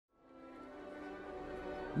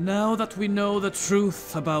Now that we know the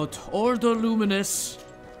truth about Ordo Luminis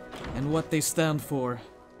and what they stand for,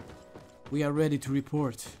 we are ready to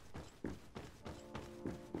report.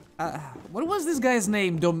 What was this guy's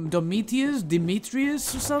name?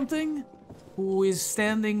 Demetrius or something? Who is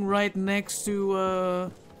standing right next to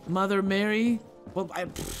Mother Mary? Well,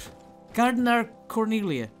 Cardinal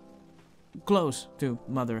Cornelia. Close to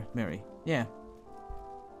Mother Mary. Yeah.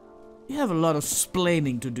 You have a lot of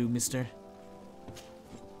splaining to do, mister.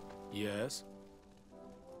 Yes?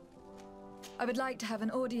 I would like to have an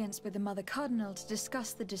audience with the Mother Cardinal to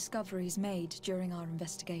discuss the discoveries made during our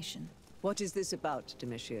investigation. What is this about,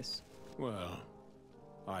 Domitius? Well,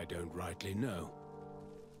 I don't rightly know.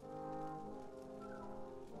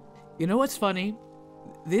 You know what's funny?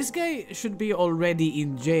 This guy should be already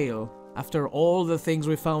in jail after all the things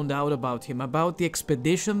we found out about him, about the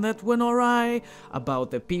expedition that went awry,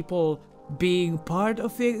 about the people being part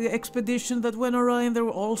of the expedition that went awry and they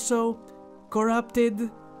were also corrupted.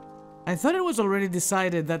 I thought it was already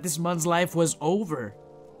decided that this man's life was over.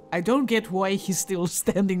 I don't get why he's still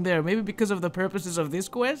standing there. Maybe because of the purposes of this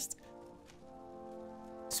quest?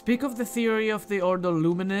 Speak of the theory of the Ordo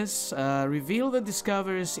Luminis. Reveal the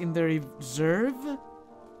discoveries in the reserve.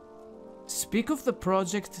 Speak of the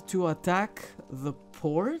project to attack the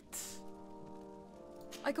port.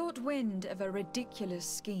 I caught wind of a ridiculous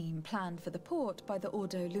scheme planned for the port by the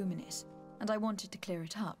Ordo Luminis, and I wanted to clear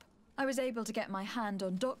it up. I was able to get my hand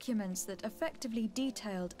on documents that effectively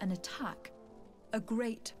detailed an attack. A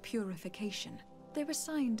great purification. They were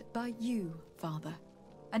signed by you, Father,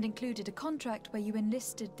 and included a contract where you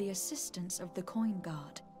enlisted the assistance of the Coin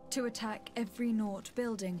Guard to attack every Naut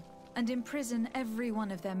building and imprison every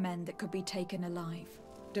one of their men that could be taken alive.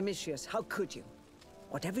 Domitius, how could you?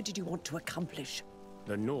 Whatever did you want to accomplish?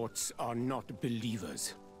 The Nauts are not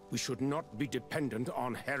believers. We should not be dependent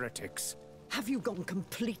on heretics. Have you gone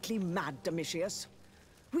completely mad, Domitius?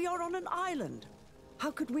 We are on an island. How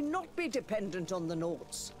could we not be dependent on the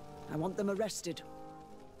Nauts? I want them arrested.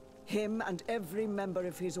 Him and every member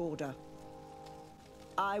of his order.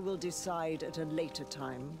 I will decide at a later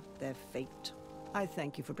time their fate. I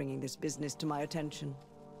thank you for bringing this business to my attention.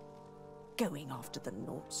 Going after the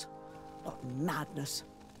Nauts. What madness.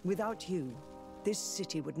 Without you, this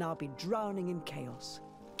city would now be drowning in chaos.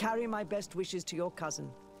 Carry my best wishes to your cousin.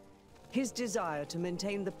 His desire to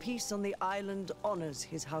maintain the peace on the island honors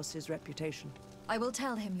his house's reputation. I will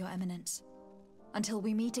tell him, Your Eminence. Until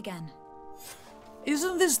we meet again.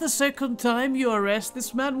 Isn't this the second time you arrest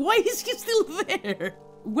this man? Why is he still there?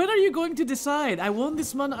 When are you going to decide? I want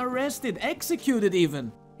this man arrested, executed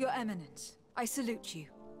even. Your Eminence, I salute you.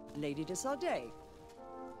 Lady de Sardet.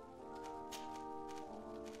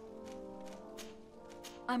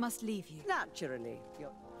 I must leave you. Naturally.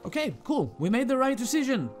 Okay, cool. We made the right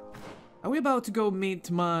decision. Are we about to go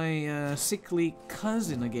meet my sickly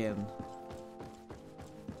cousin again?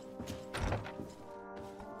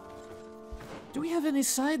 Do we have any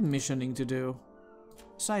side missioning to do?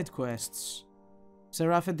 Side quests.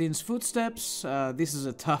 Seraphadin's footsteps. This is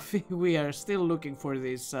a toughie. We are still looking for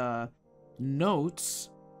these notes.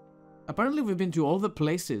 Apparently we've been to all the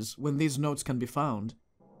places when these notes can be found.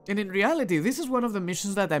 And in reality, this is one of the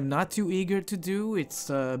missions that I'm not too eager to do. It's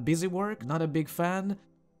busy work, not a big fan.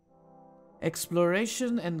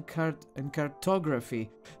 Exploration and cartography.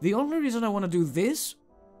 The only reason I want to do this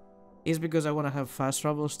is because I want to have fast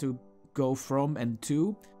travels to go from and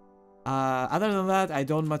to. Other than that, I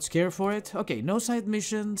don't much care for it. Okay, no side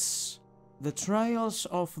missions. The Trials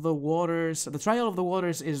of the Waters. The Trial of the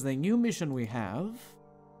Waters is the new mission we have.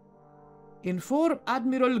 Inform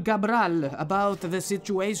Admiral Cabral about the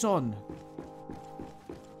situation.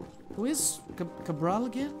 Who is Cabral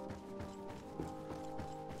again?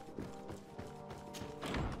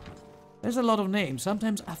 There's a lot of names.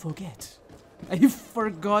 Sometimes I forget. I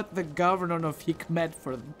forgot the governor of Hikmet,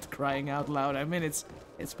 for crying out loud. I mean, it's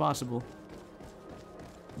possible.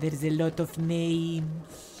 There's a lot of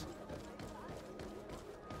names.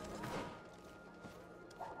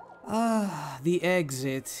 The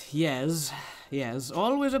exit. Yes. Yes.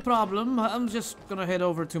 Always a problem. I'm just gonna head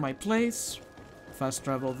over to my place. Fast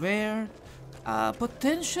travel there.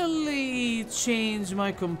 Potentially change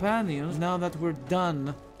my companions now that we're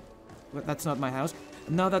done. But that's not my house.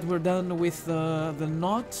 Now that we're done with the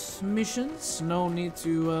Naut missions, no need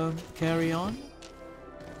to carry on.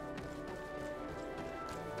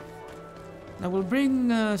 Now we'll bring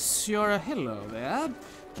Siora. Hello there.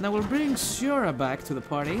 Now we'll bring Siora back to the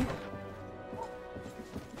party.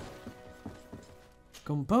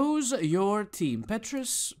 Compose your team.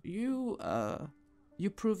 Petrus, you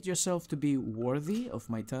proved yourself to be worthy of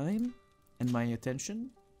my time and my attention.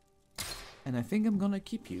 And I think I'm gonna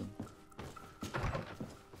keep you.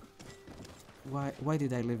 Why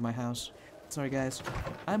did I leave my house? Sorry guys.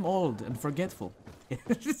 I'm old and forgetful.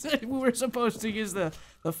 We were supposed to use the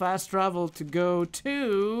fast travel to go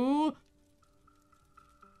to...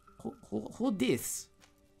 Who this?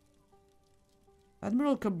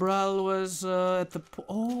 Admiral Cabral was at the...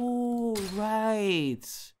 Oh, right.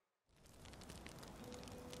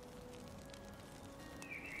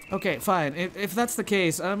 Okay, fine. If that's the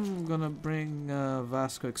case, I'm gonna bring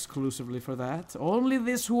Vasco exclusively for that. Only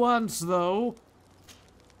this once, though.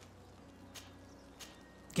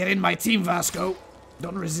 Get in my team, Vasco.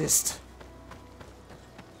 Don't resist.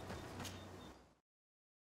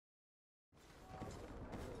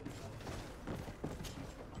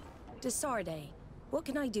 Desarde, what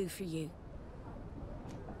can I do for you?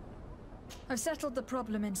 I've settled the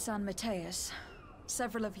problem in San Mateus.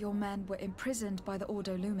 Several of your men were imprisoned by the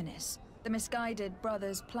Ordo Luminis. The misguided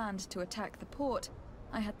brothers planned to attack the port.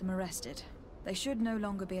 I had them arrested. They should no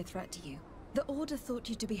longer be a threat to you. The Order thought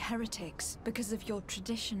you to be heretics because of your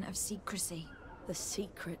tradition of secrecy. The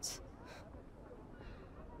secrets.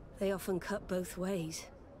 They often cut both ways.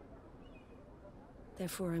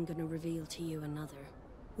 Therefore, I'm going to reveal to you another.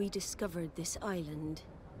 We discovered this island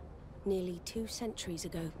nearly 2 centuries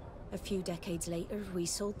ago. A few decades later, we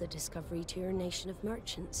sold the discovery to your nation of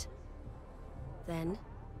merchants. Then,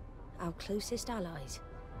 our closest allies.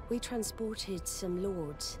 We transported some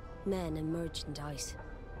lords, men and merchandise.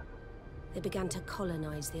 They began to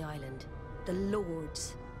colonize the island. The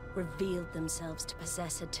lords revealed themselves to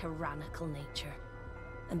possess a tyrannical nature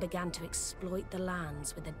and began to exploit the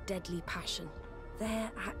lands with a deadly passion.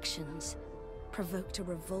 Their actions provoked a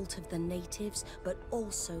revolt of the natives, but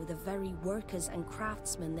also the very workers and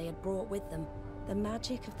craftsmen they had brought with them. The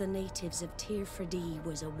magic of the natives of Tir Freddy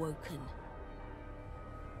was awoken.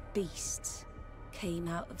 Beasts came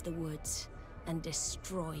out of the woods and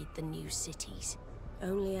destroyed the new cities.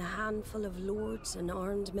 Only a handful of lords and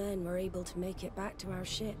armed men were able to make it back to our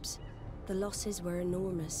ships. The losses were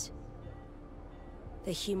enormous.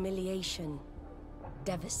 The humiliation,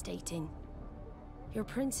 devastating. Your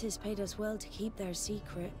princes paid us well to keep their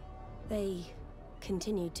secret. They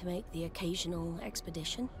continued to make the occasional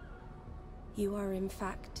expedition. You are, in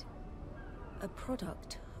fact, a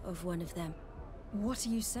product of one of them. What are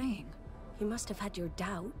you saying? You must have had your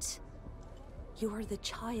doubts. You are the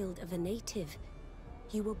child of a native.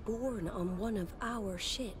 You were born on one of our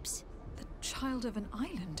ships. The child of an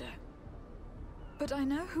islander? But I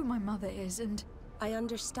know who my mother is, and... I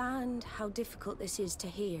understand how difficult this is to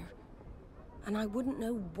hear. And I wouldn't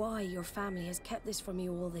know why your family has kept this from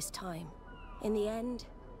you all this time. In the end,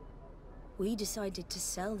 we decided to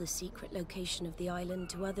sell the secret location of the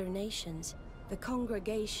island to other nations. The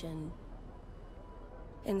congregation,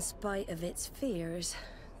 in spite of its fears,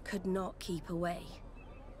 could not keep away.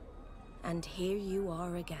 And here you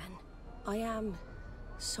are again. I am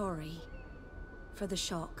sorry for the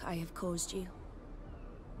shock I have caused you.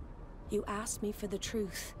 You asked me for the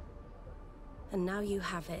truth, and now you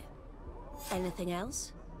have it. Anything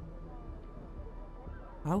else?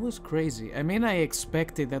 I was crazy. I mean, I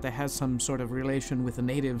expected that I had some sort of relation with the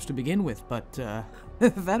natives to begin with, but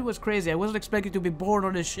that was crazy. I wasn't expecting to be born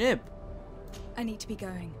on a ship. I need to be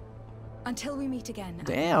going. Until we meet again.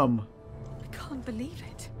 Damn. I can't believe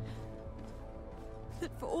it.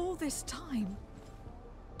 That for all this time,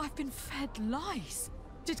 I've been fed lies.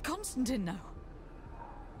 Did Constantine know?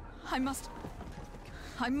 I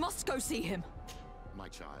must go see him. My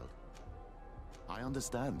child, I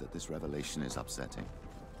understand that this revelation is upsetting.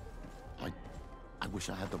 I wish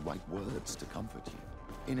I had the right words to comfort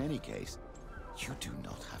you. In any case, you do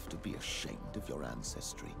not have to be ashamed of your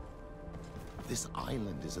ancestry. This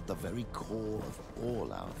island is at the very core of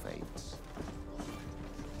all our faiths.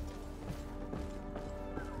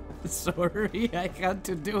 Sorry, I had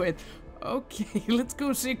to do it. Okay, let's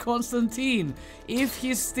go see Constantine. If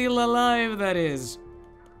he's still alive, that is.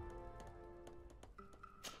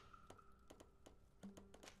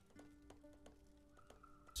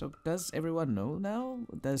 So does everyone know now?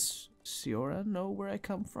 Does Siora know where I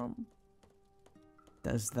come from?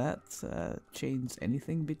 Does that change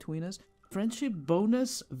anything between us? Friendship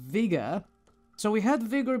bonus, Vigor. So we had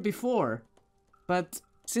Vigor before, but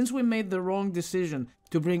since we made the wrong decision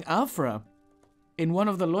to bring Afra in one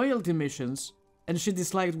of the loyalty missions, and she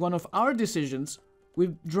disliked one of our decisions,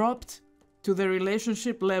 we dropped to the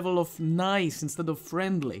relationship level of nice instead of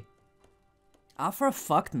friendly. Afra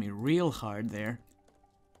fucked me real hard there.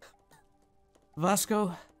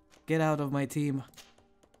 Vasco, get out of my team.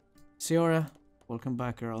 Siora, welcome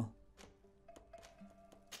back, girl.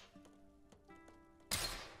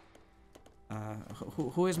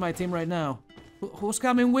 Who is my team right now? Who's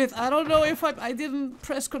coming with? I don't know if I didn't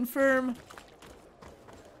press confirm.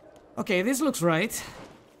 Okay, this looks right.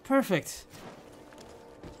 Perfect.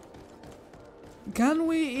 Can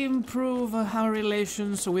we improve our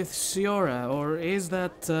relations with Siora, or is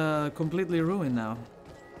that completely ruined now?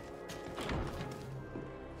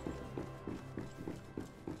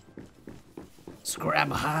 Scrap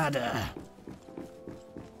harder.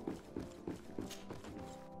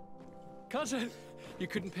 Cousin, you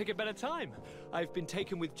couldn't pick a better time. I've been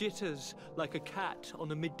taken with jitters, like a cat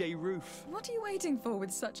on a midday roof. What are you waiting for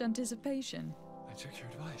with such anticipation? I took your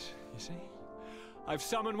advice, you see? I've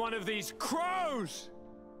summoned one of these crows!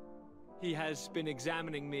 He has been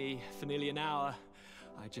examining me for nearly an hour.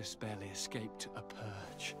 I just barely escaped a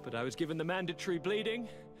purge. But I was given the mandatory bleeding.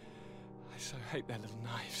 I so hate their little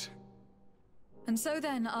knives. And so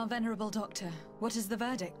then, our venerable doctor, what is the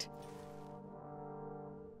verdict?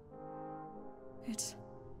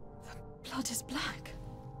 The blood is black.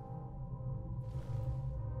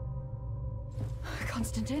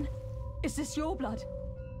 Constantine, is this your blood?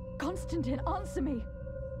 Constantine, answer me!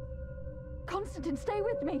 Constantine, stay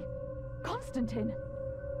with me! Constantine!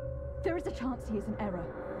 There is a chance he is in error.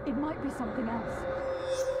 It might be something else.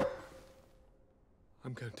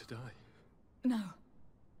 I'm going to die. No.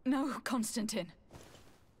 No, Constantine.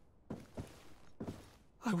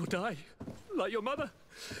 I will die, like your mother,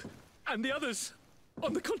 and the others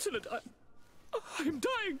on the continent. I am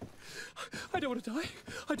dying. I don't want to die.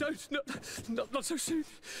 I don't. Not so soon.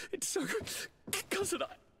 It's so... Cousin,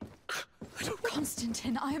 I don't...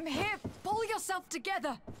 Constantine, I am here. Pull yourself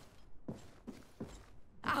together.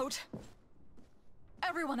 Out.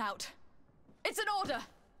 Everyone out. It's an order.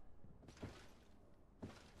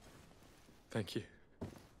 Thank you,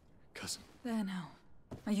 cousin. There now.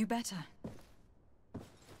 Are you better?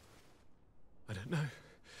 I don't know.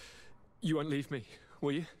 You won't leave me,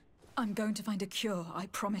 will you? I'm going to find a cure, I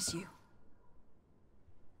promise you.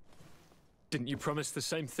 Didn't you promise the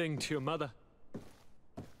same thing to your mother?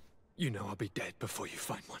 You know I'll be dead before you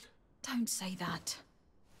find one. Don't say that.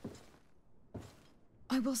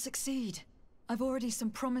 I will succeed. I've already some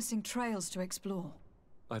promising trails to explore.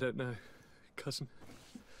 I don't know, cousin.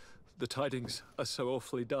 The tidings are so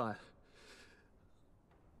awfully dire.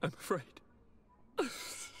 I'm afraid. I'm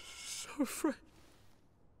so afraid.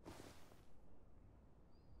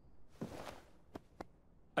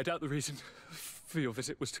 I doubt the reason for your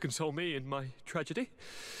visit was to console me in my tragedy.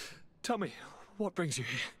 Tell me, what brings you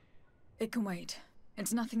here? It can wait.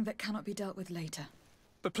 It's nothing that cannot be dealt with later.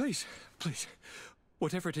 But please,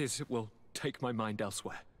 whatever it is, it will take my mind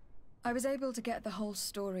elsewhere. I was able to get the whole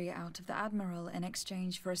story out of the Admiral in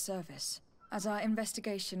exchange for a service. As our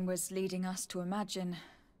investigation was leading us to imagine,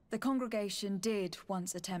 the congregation did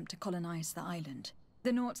once attempt to colonize the island.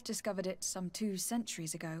 The Nauts discovered it some 2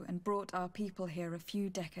 centuries ago and brought our people here a few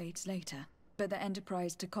decades later. But the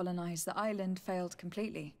enterprise to colonize the island failed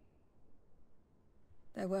completely.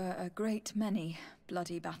 There were a great many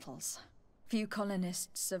bloody battles. Few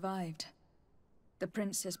colonists survived. The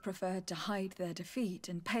princes preferred to hide their defeat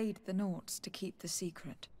and paid the Nauts to keep the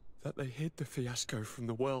secret. That they hid the fiasco from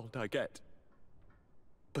the world, I get.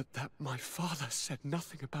 But that my father said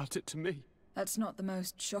nothing about it to me. That's not the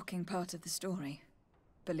most shocking part of the story.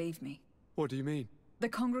 Believe me. What do you mean? The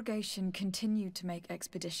congregation continued to make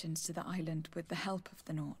expeditions to the island with the help of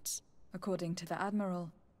the Nauts. According to the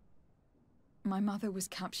Admiral, my mother was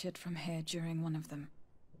captured from here during one of them.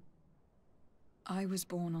 I was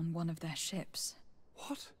born on one of their ships.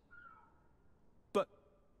 What? But...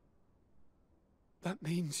 that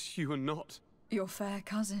means you are not... Your fair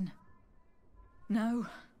cousin. No.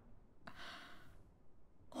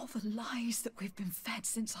 All the lies that we've been fed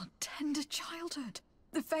since our tender childhood.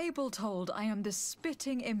 The fable told I am the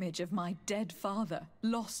spitting image of my dead father,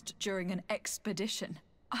 lost during an expedition.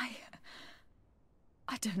 I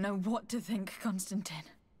don't know what to think, Constantine.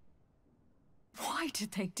 Why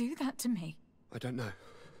did they do that to me? I don't know.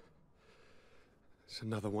 It's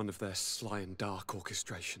another one of their sly and dark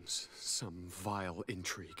orchestrations. Some vile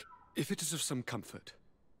intrigue. If it is of some comfort,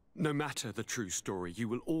 no matter the true story, you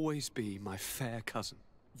will always be my fair cousin.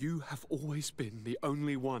 You have always been the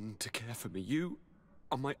only one to care for me. You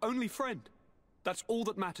are my only friend. That's all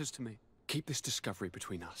that matters to me. Keep this discovery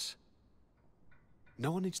between us.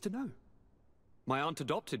 No one needs to know. My aunt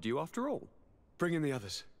adopted you after all. Bring in the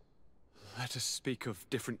others. Let us speak of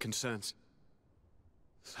different concerns.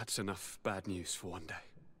 That's enough bad news for one day.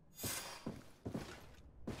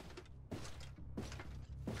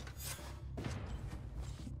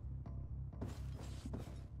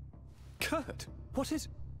 Kurt, what is...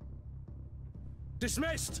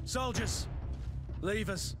 Dismissed, soldiers! Leave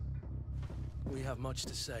us. We have much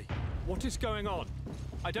to say. What is going on?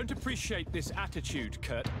 I don't appreciate this attitude,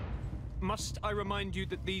 Kurt. Must I remind you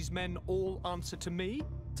that these men all answer to me?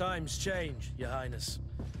 Times change, Your Highness.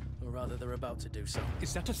 Or rather, they're about to do so.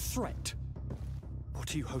 Is that a threat?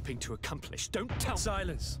 What are you hoping to accomplish? Don't tell me.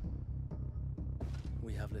 Silence!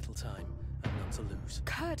 We have little time, and none to lose.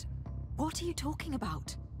 Kurt, what are you talking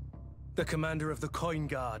about? The commander of the Coin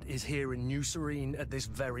Guard is here in New Serene at this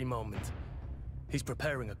very moment. He's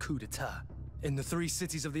preparing a coup d'etat. In the 3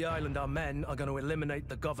 cities of the island, our men are going to eliminate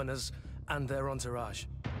the governors and their entourage.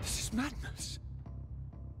 This is madness.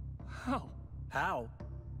 How? How?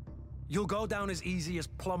 You'll go down as easy as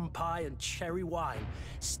plum pie and cherry wine.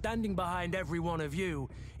 Standing behind every one of you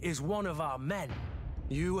is one of our men.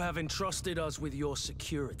 You have entrusted us with your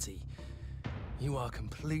security. You are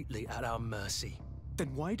completely at our mercy.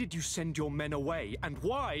 Then why did you send your men away? And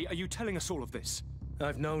why are you telling us all of this?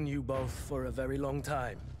 I've known you both for a very long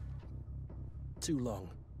time. Too long.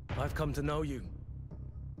 I've come to know you.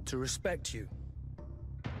 To respect you.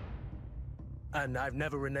 And I've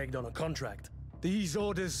never reneged on a contract. These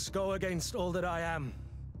orders go against all that I am.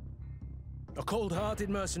 A cold-hearted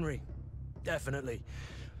mercenary. Definitely.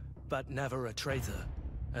 But never a traitor.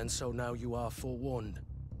 And so now you are forewarned.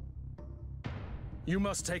 You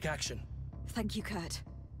must take action. Thank you, Kurt.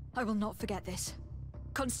 I will not forget this.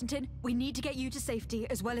 Constantine, we need to get you to safety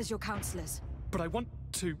as well as your counselors. But I want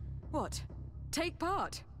to... What? Take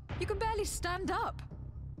part? You can barely stand up.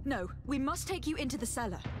 No, we must take you into the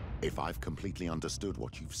cellar. If I've completely understood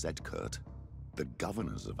what you've said, Kurt, the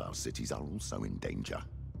governors of our cities are also in danger.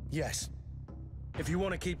 Yes. If you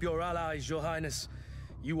want to keep your allies, Your Highness,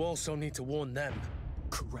 you also need to warn them.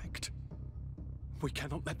 Correct. We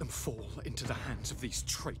cannot let them fall into the hands of these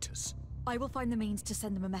traitors. I will find the means to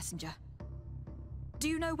send them a messenger. Do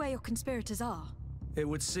you know where your conspirators are? It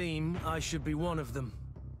would seem I should be one of them.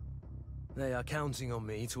 They are counting on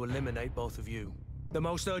me to eliminate both of you. The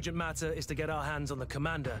most urgent matter is to get our hands on the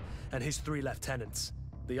commander and his 3 lieutenants.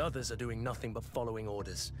 The others are doing nothing but following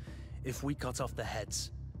orders. If we cut off their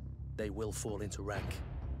heads, they will fall into rank.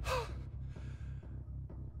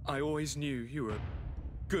 I always knew you were a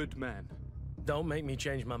good man. Don't make me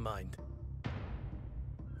change my mind.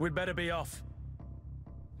 We'd better be off.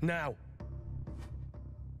 Now.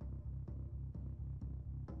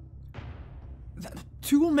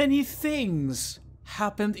 Too many things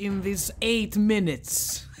happened in these 8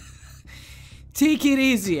 minutes. Take it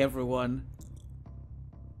easy, everyone.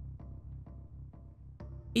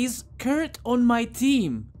 Is Kurt on my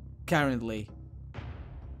team currently?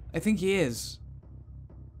 I think he is.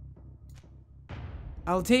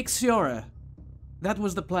 I'll take Siora. That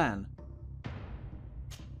was the plan.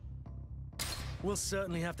 We'll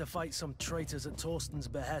certainly have to fight some traitors at Torsten's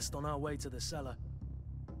behest on our way to the cellar.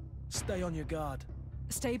 Stay on your guard.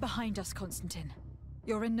 Stay behind us, Constantine.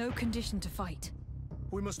 You're in no condition to fight.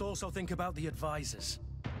 We must also think about the advisors,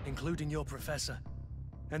 including your professor.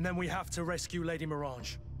 And then we have to rescue Lady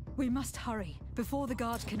Mirange. We must hurry, before the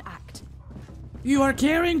guard can act. You are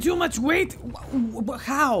carrying too much weight?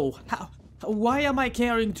 How? Why am I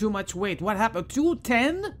carrying too much weight? What happened?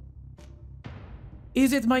 210?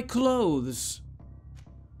 Is it my clothes?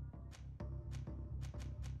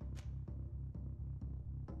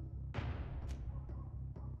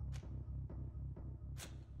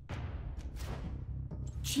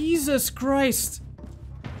 Jesus Christ!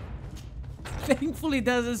 Thankfully it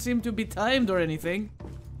doesn't seem to be timed or anything.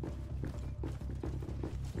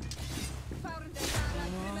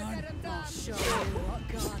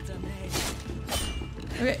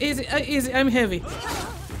 Okay, easy, easy, I'm heavy.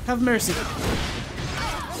 Have mercy.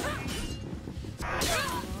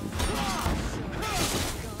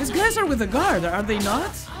 These guys are with the guard, are they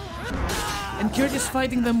not? And Kurt is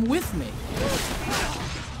fighting them with me.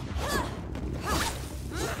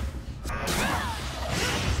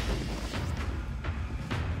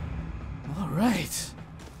 Alright.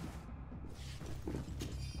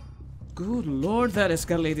 Good lord, that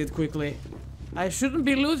escalated quickly. I shouldn't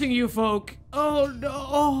be losing you folk. Oh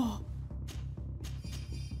no!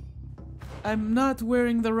 I'm not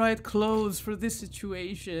wearing the right clothes for this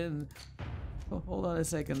situation. Oh, hold on a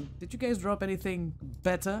second. Did you guys drop anything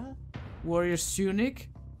better? Warrior's tunic?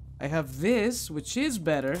 I have this, which is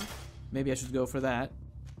better. Maybe I should go for that.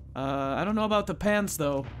 I don't know about the pants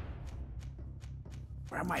though.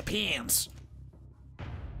 Where are my pants?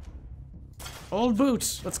 Old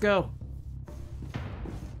boots. Let's go.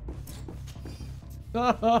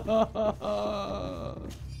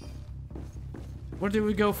 Where do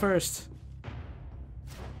we go first?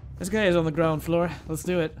 This guy is on the ground floor. Let's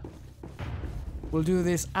do it. We'll do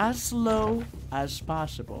this as slow as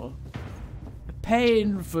possible.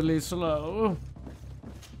 Painfully slow.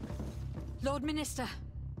 Lord Minister,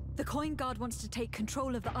 the Coin Guard wants to take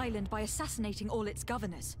control of the island by assassinating all its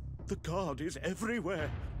governors. The Guard is everywhere.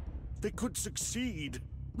 They could succeed.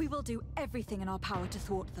 We will do everything in our power to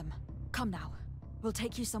thwart them. Come now. We'll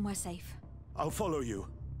take you somewhere safe. I'll follow you.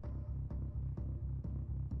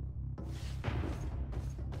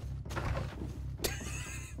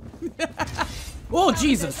 Oh,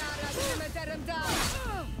 Jesus!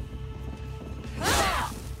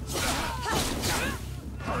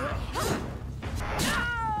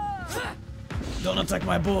 Don't attack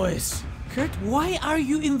my boys. Kurt, why are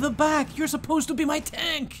you in the back? You're supposed to be my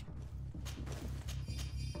tank.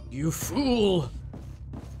 You fool.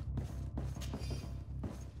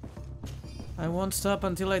 I won't stop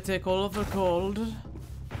until I take all of the gold.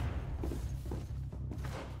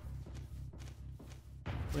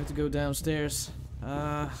 We have to go downstairs.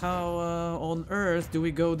 How on earth do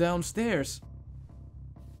we go downstairs?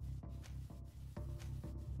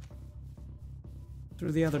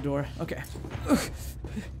 Through the other door. Okay.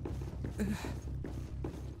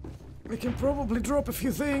 I can probably drop a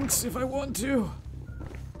few things if I want to.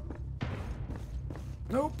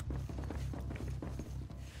 Nope.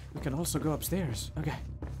 We can also go upstairs. Okay.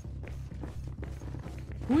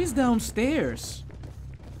 Who is downstairs?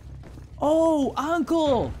 Oh,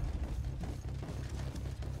 Uncle!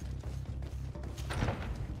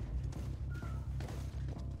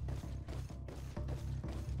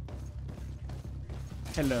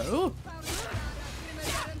 Hello?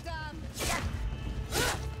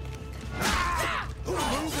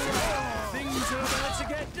 Things are about to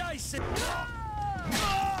get dicey.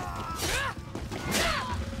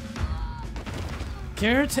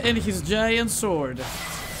 Kurt and his giant sword.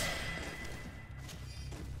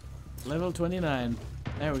 Level 29.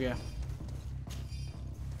 There we go.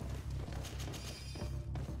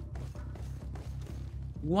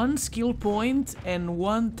 One skill point and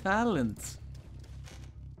one talent.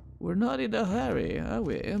 We're not in a hurry, are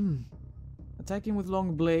we? Attacking with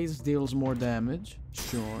long blades deals more damage.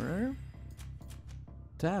 Sure.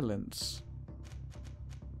 Talents.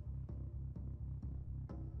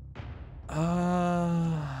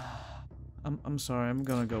 I'm sorry, I'm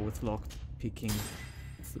gonna go with lock picking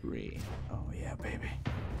 3. Oh yeah, baby.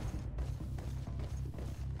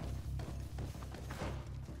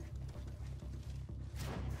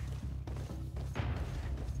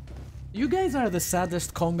 You guys are the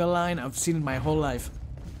saddest conga line I've seen in my whole life.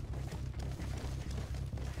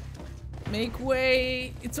 Make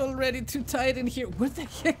way! It's already too tight in here. Where the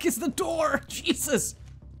heck is the door? Jesus!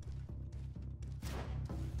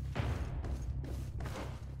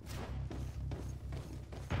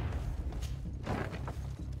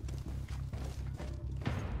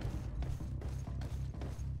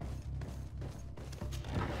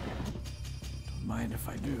 Don't mind if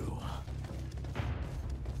I do.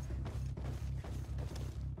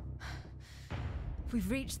 We've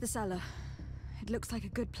reached the cellar. It looks like a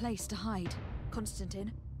good place to hide.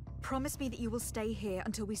 Constantine, promise me that you will stay here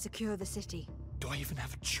until we secure the city. Do I even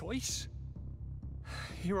have a choice?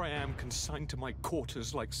 Here I am, consigned to my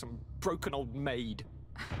quarters like some broken old maid.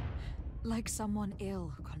 Like someone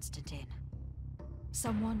ill, Constantine.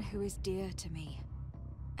 Someone who is dear to me.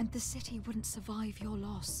 And the city wouldn't survive your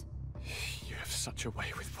loss. You have such a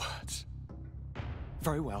way with words.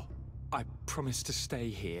 Very well. I promise to stay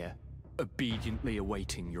here, obediently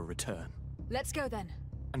awaiting your return. Let's go then.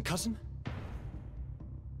 And cousin?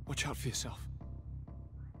 Watch out for yourself.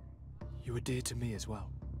 You are dear to me as well.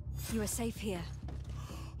 You are safe here.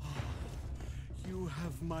 You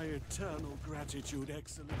have my eternal gratitude,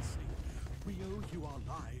 Excellency. We owe you our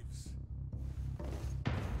lives.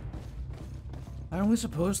 Aren't we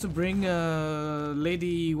supposed to bring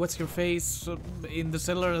Lady What's-Her-Face in the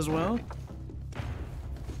cellar as well?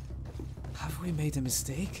 Have we made a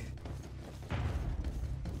mistake?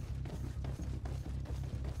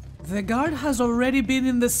 The guard has already been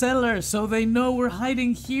in the cellar, so they know we're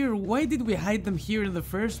hiding here. Why did we hide them here in the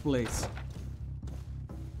first place?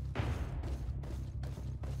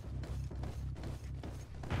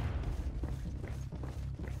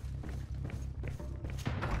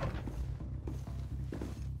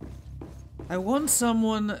 I want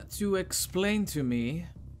someone to explain to me.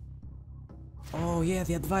 Oh yeah,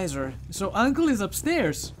 the advisor. So Uncle is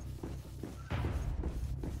upstairs.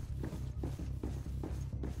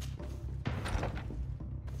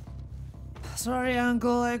 Sorry,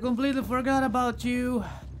 Uncle, I completely forgot about you.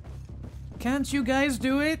 Can't you guys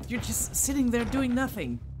do it? You're just sitting there doing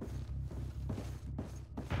nothing.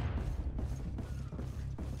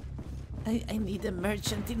 I need a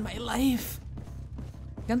merchant in my life.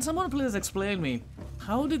 Can someone please explain me,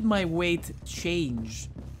 how did my weight change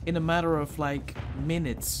in a matter of like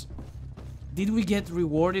minutes? Did we get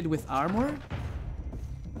rewarded with armor?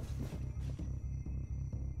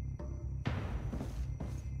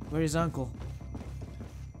 Where is Uncle?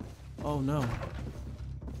 Oh no.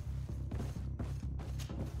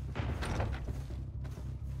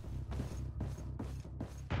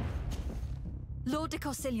 Lord de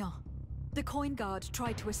Castellon, the Coin Guard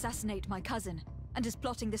tried to assassinate my cousin and is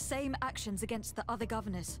plotting the same actions against the other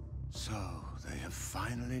governors. So, they have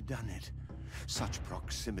finally done it. Such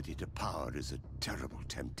proximity to power is a terrible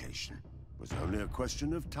temptation. It was only a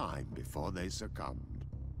question of time before they succumbed.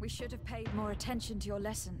 We should have paid more attention to your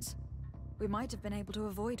lessons. We might have been able to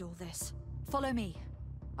avoid all this. Follow me.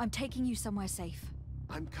 I'm taking you somewhere safe.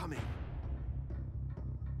 I'm coming.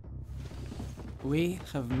 We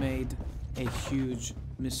have made a huge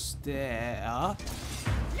mistake.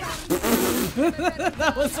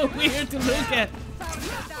 That was so weird to look at.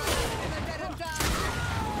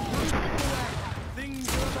 Things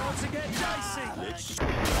are about to get dicey. Let's know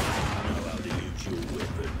how to use your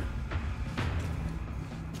weapon.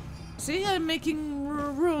 See, I'm making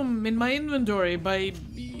room in my inventory by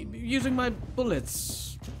using my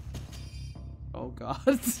bullets. Oh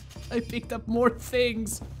god, I picked up more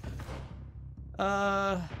things.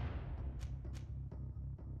 I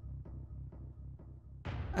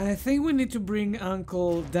think we need to bring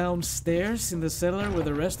Uncle downstairs in the cellar where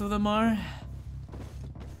the rest of them are.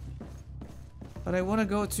 But I want to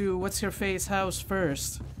go to what's-her-face house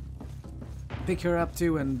first. Pick her up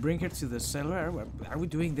too and bring her to the cellar. Are we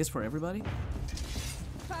doing this for everybody?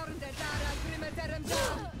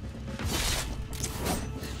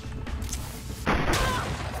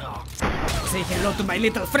 Say hello to my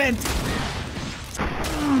little friend.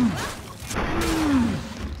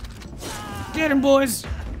 Get him, boys.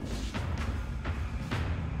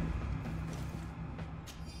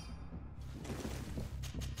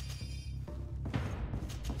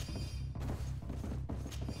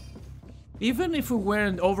 Even if we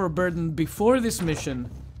weren't overburdened before this mission,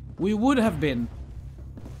 we would have been.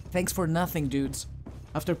 Thanks for nothing, dudes.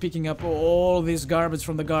 After picking up all this garbage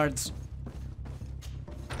from the guards.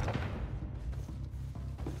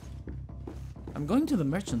 I'm going to the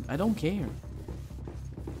merchant. I don't care.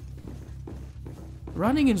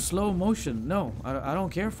 Running in slow motion. No, I don't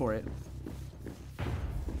care for it.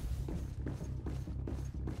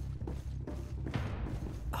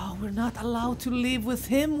 Oh, we're not allowed to leave with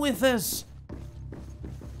him with us.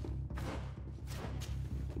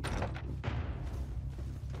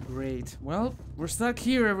 Great. Well, we're stuck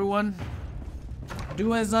here, everyone.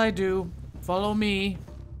 Do as I do. Follow me.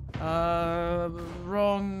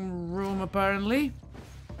 Wrong room, apparently.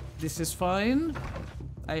 This is fine.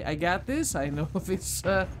 I got this. I know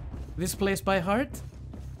this place by heart.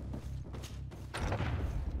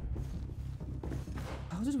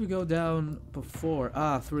 How did we go down before?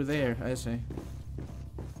 Ah, through there. I see.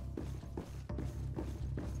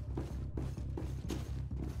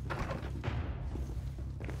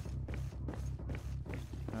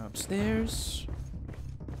 Upstairs.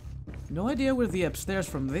 No idea where the upstairs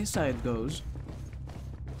from this side goes.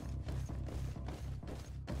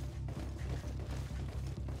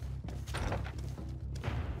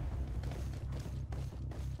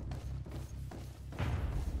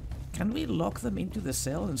 Can we lock them into the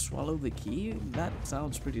cell and swallow the key? That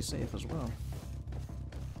sounds pretty safe as well.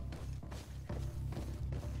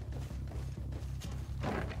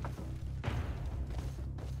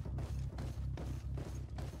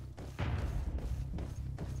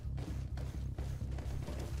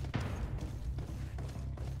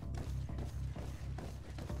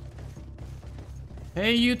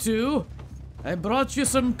 Hey, you two. I brought you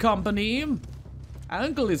some company.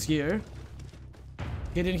 Uncle is here.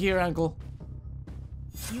 Get in here, Uncle.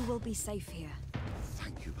 You will be safe here.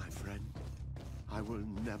 Thank you, my friend. I will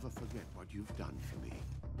never forget what you've done for me.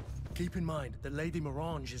 Keep in mind that Lady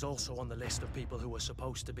Morange is also on the list of people who were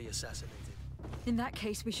supposed to be assassinated. In that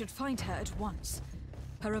case, we should find her at once.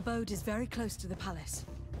 Her abode is very close to the palace.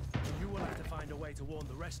 You will have to find a way to warn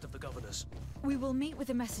the rest of the governors. We will meet with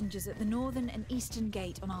the messengers at the northern and eastern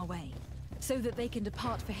gate on our way, so that they can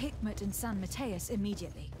depart for Hikmet and San Mateus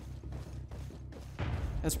immediately.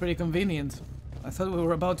 That's pretty convenient. I thought we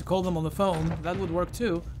were about to call them on the phone. That would work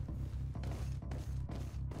too.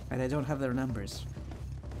 And I don't have their numbers.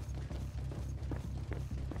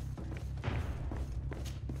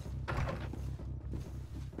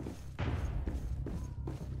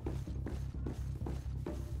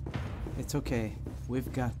 It's okay.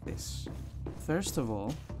 We've got this. First of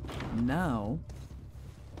all, now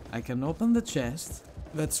I can open the chest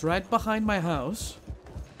that's right behind my house.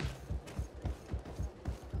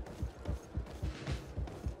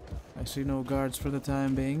 I see no guards for the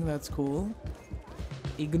time being. That's cool.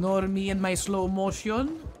 Ignore me and my slow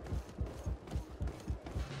motion.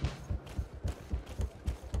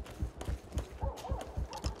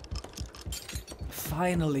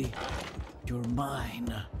 Finally, you're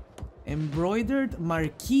mine. Embroidered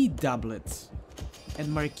marquee doublets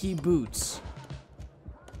and marquee boots.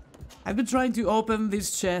 I've been trying to open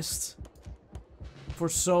this chest for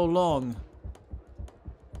so long.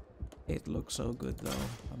 It looks so good though.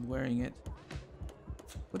 I'm wearing it.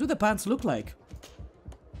 What do the pants look like?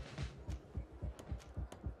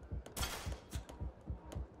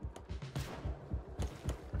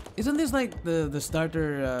 Isn't this like the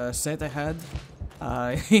starter set I had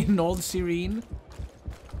in Old Serene?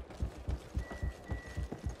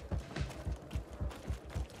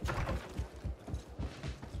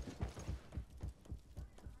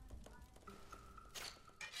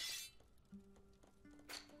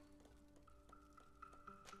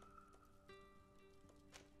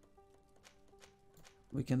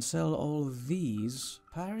 We can sell all these.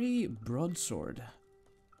 Parry broadsword.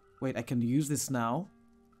 Wait, I can use this now?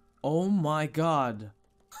 Oh my god.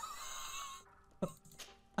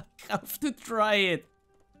 I have to try it.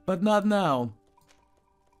 But not now.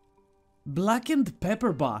 Blackened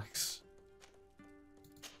pepper box.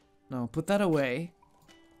 No, put that away.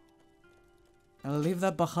 I'll leave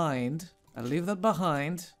that behind. I'll leave that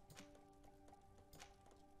behind.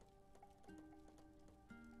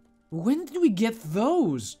 When did we get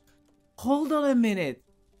those? Hold on a minute.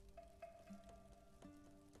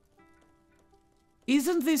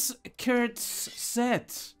 Isn't this Kurt's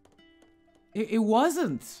set? It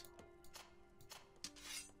wasn't.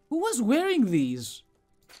 Who was wearing these?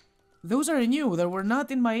 Those are new. They were not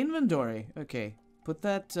in my inventory. Okay, put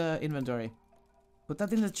that inventory. Put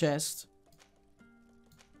that in the chest.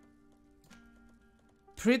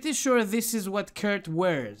 Pretty sure this is what Kurt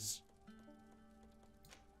wears.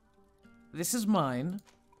 This is mine.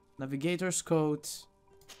 Navigator's coat.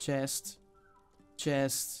 Chest.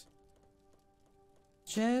 Chest.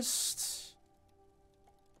 Chest.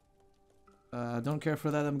 Don't care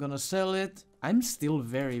for that. I'm gonna sell it. I'm still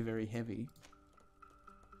very, very heavy.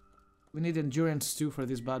 We need endurance too for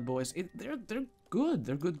these bad boys. They're good.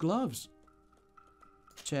 They're good gloves.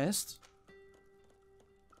 Chest.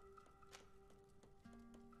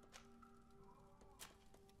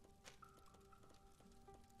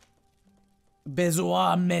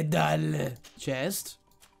 Besoin medal. Chest.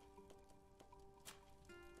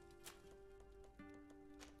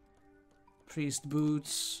 Priest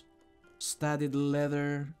boots. Studded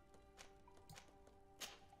leather.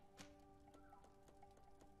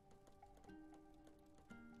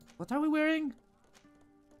 What are we wearing?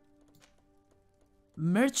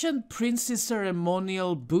 Merchant Princess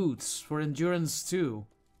ceremonial boots for endurance 2.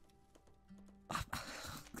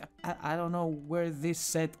 I don't know where this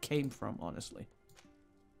set came from, honestly.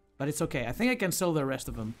 But it's okay. I think I can sell the rest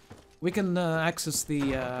of them. We can access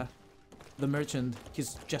the merchant.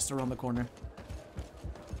 He's just around the corner.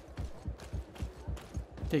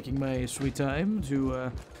 Taking my sweet time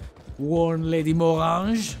to warn Lady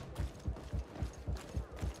Morange.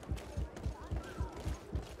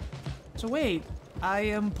 So wait, I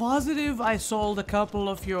am positive I sold a couple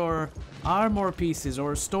of your armor pieces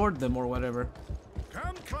or stored them or whatever.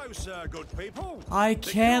 Come closer, good people. I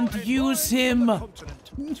can't use him. No.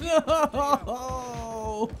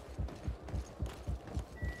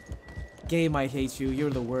 Game, I hate you.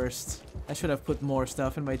 You're the worst. I should have put more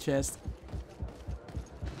stuff in my chest.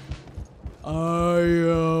 I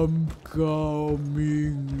am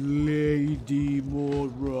coming, Lady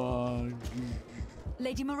Morange.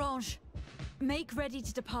 Lady Morange, make ready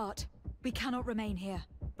to depart. We cannot remain here.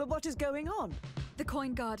 But what is going on? The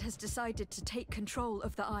Coin Guard has decided to take control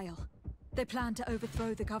of the Isle. They plan to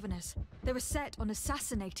overthrow the governors. They were set on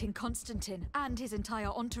assassinating Constantine and his entire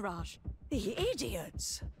entourage. The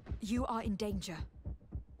idiots! You are in danger.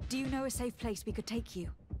 Do you know a safe place we could take you?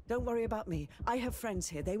 Don't worry about me. I have friends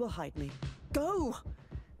here. They will hide me. Go!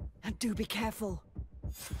 And do be careful.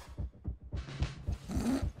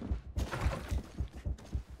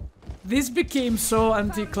 This became so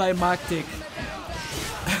anticlimactic.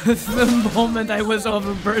 The moment I was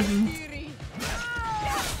overburdened.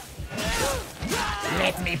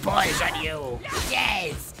 Let me poison you!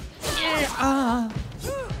 Yes!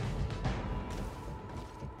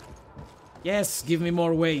 Yes, give me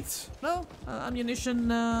more weight. No, ammunition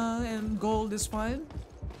and gold is fine.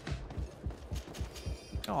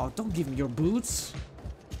 Oh, don't give me your boots.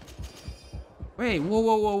 Wait,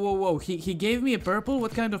 whoa. He gave me a purple?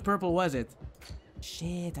 What kind of purple was it?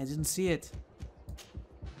 Shit, I didn't see it.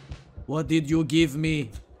 What did you give me?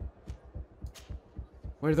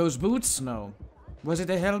 Were those boots? No. Was it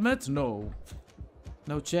a helmet? No.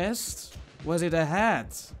 No chest? Was it a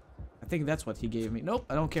hat? I think that's what he gave me. Nope,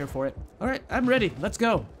 I don't care for it. Alright, I'm ready. Let's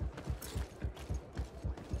go.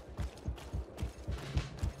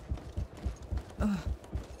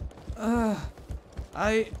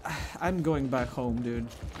 I'm going back home, dude.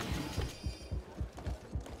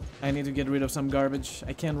 I need to get rid of some garbage.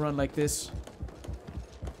 I can't run like this.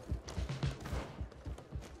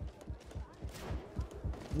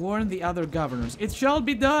 Warn the other governors. It shall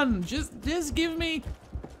be done. Just give me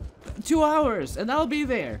 2 hours and I'll be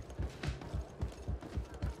there.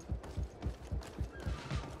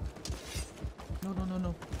 No, no, no,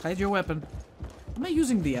 no. Hide your weapon. Am I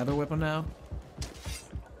using the other weapon now?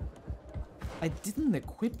 I didn't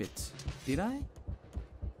equip it. Did I?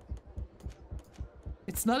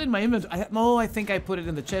 It's not in my inventory. Oh, I think I put it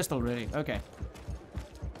in the chest already. Okay.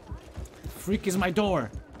 Freak is my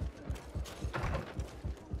door.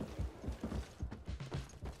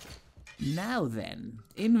 Now then.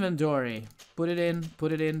 Inventory. Put it in,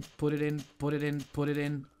 put it in, put it in, put it in, put it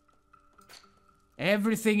in.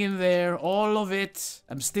 Everything in there. All of it.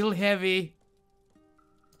 I'm still heavy.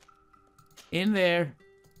 In there.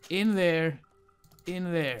 In there.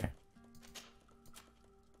 In there.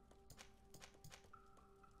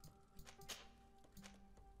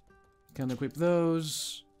 Can equip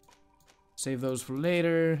those. Save those for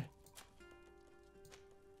later.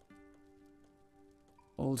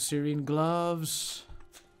 Old Syrian gloves.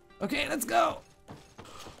 Okay, let's go.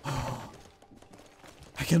 Oh,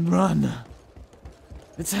 I can run.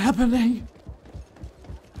 It's happening.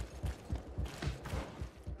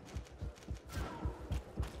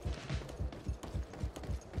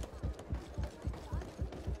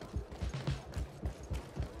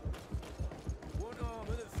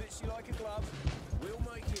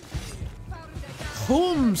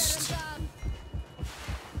 Humst.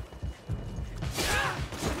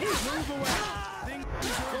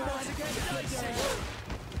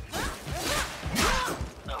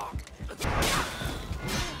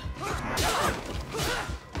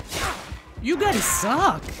 You guys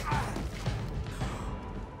suck.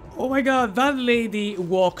 Oh my god, that lady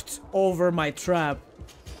walked over my trap.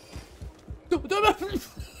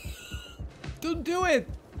 Don't do it.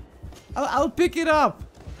 I'll pick it up.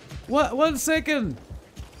 What? 1 second.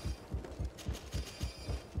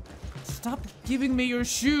 Stop giving me your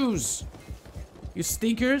shoes. You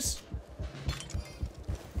stinkers.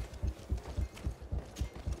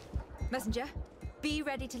 Messenger, be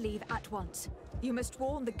ready to leave at once. You must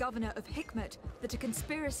warn the governor of Hikmet that a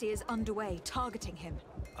conspiracy is underway targeting him.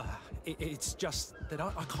 It's just that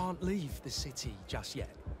I can't leave the city just yet.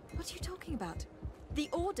 What are you talking about? The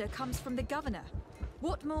order comes from the governor.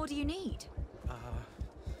 What more do you need?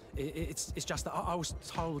 It's just that I was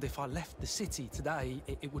told if I left the city today,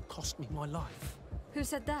 it would cost me my life. Who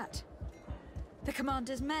said that? The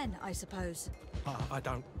commander's men, I suppose. I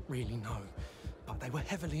don't really know, but they were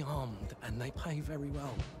heavily armed and they pay very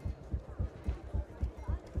well.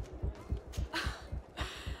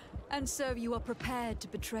 And so you are prepared to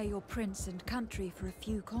betray your prince and country for a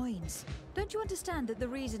few coins. Don't you understand that the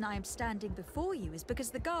reason I am standing before you is because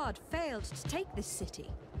the guard failed to take this city?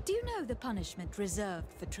 Do you know the punishment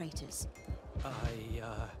reserved for traitors?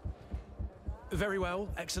 Very well,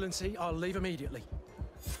 Excellency. I'll leave immediately.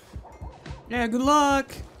 Yeah, good luck.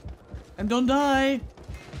 And don't die.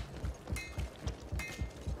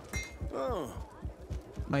 Oh.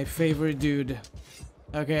 My favorite dude.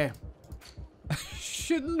 Okay. I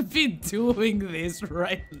shouldn't be doing this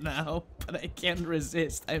right now, but I can't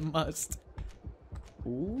resist. I must.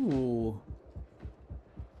 Ooh.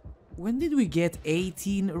 When did we get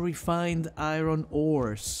 18 refined iron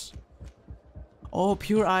ores? Oh,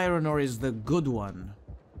 pure iron ore is the good one.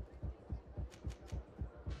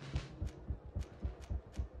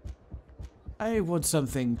 I want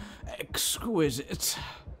something exquisite.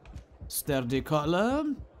 Sturdy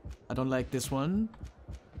collar. I don't like this one.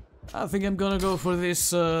 I think I'm gonna go for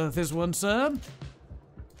this this one, sir.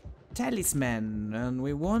 Talisman, and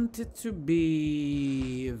we want it to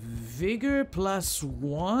be vigor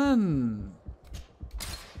 +1.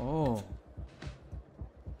 Oh.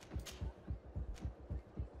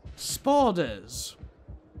 Spalders.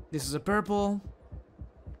 This is a purple.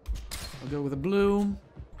 I'll go with a blue.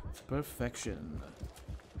 Perfection.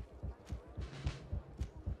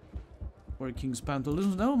 Working's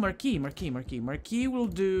pantaloons. No, Marquis will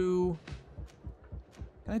do...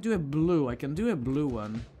 Can I do a blue? I can do a blue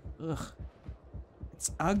one. Ugh.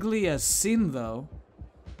 It's ugly as sin, though.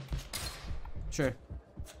 Sure.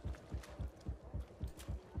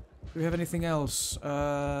 Do we have anything else?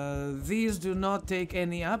 These do not take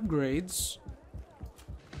any upgrades.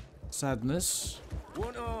 Sadness.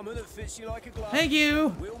 Want armor that fits you like a glove? Thank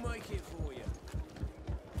you! We'll make it for you.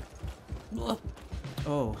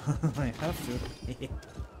 Oh, I have to.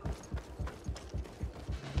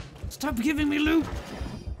 Stop giving me loot!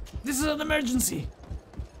 This is an emergency!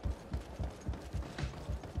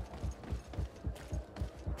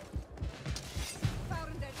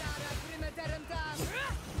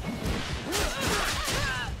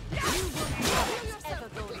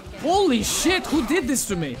 Holy shit, who did this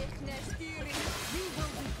to me?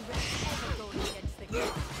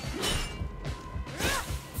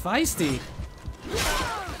 Feisty.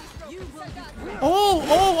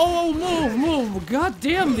 Oh, move. God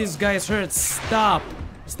damn, these guys hurt. Stop.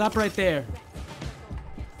 Stop right there.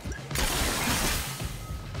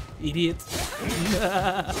 Idiot.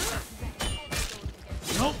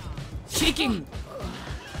 Nope. Kicking.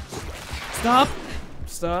 Stop.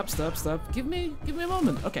 Stop. Give me a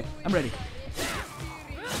moment. Okay, I'm ready.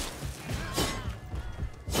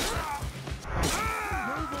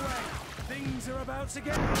 Things are about to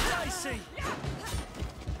get dicey.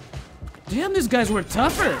 Damn, these guys were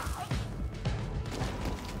tougher.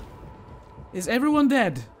 Is everyone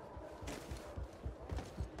dead?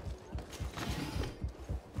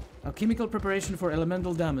 Alchemical preparation for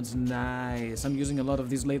elemental damage. Nice. I'm using a lot of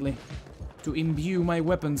these lately to imbue my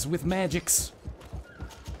weapons with magics.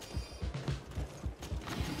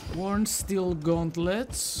 Worn steel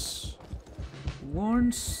gauntlets.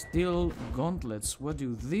 Worn steel gauntlets. What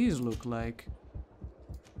do these look like?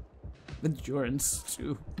 Endurance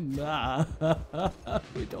 2. Nah.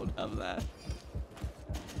 We don't have that.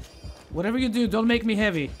 Whatever you do, don't make me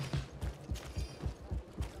heavy.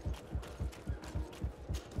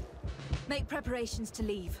 Make preparations to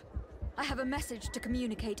leave. I have a message to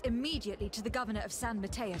communicate immediately to the governor of San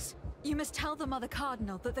Mateus. You must tell the Mother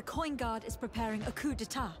Cardinal that the Coin Guard is preparing a coup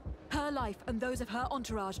d'etat. Her life and those of her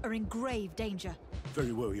entourage are in grave danger.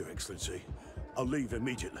 Very well, Your Excellency. I'll leave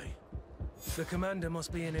immediately. The commander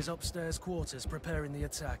must be in his upstairs quarters preparing the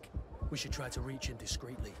attack. We should try to reach him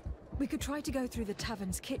discreetly. We could try to go through the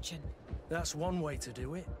tavern's kitchen. That's one way to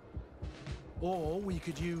do it. Or we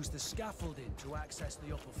could use the scaffolding to access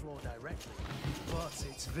the upper floor directly. But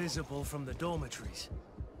it's visible from the dormitories.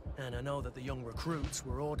 And I know that the young recruits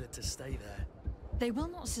were ordered to stay there. They will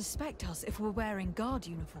not suspect us if we're wearing guard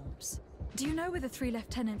uniforms. Do you know where the 3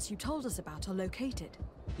 lieutenants you told us about are located?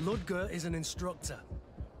 Ludger is an instructor.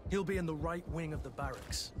 He'll be in the right wing of the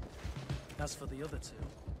barracks. As for the other 2,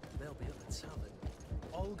 they'll be at the tavern.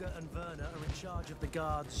 Olga and Werner are in charge of the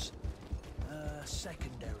guards'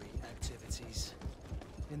 secondary activities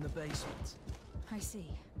in the basement. I see.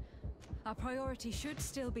 Our priority should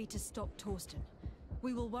still be to stop Torsten.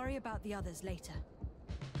 We will worry about the others later.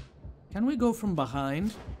 Can we go from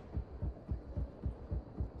behind?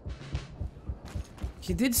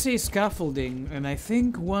 He did say scaffolding, and I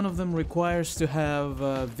think one of them requires to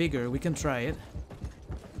have vigor. We can try it.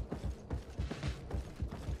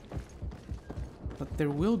 But there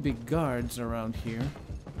will be guards around here.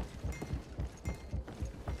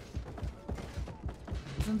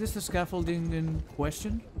 Isn't this the scaffolding in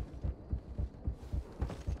question?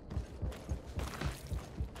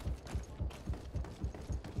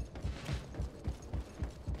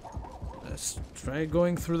 Let's try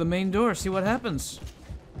going through the main door, see what happens.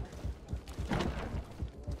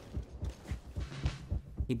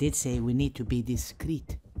 He did say we need to be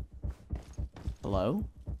discreet. Hello?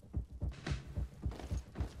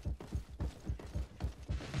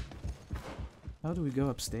 How do we go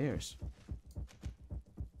upstairs?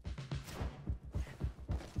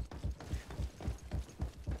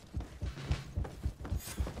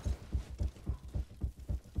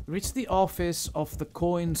 Reach the office of the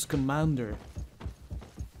coin's commander.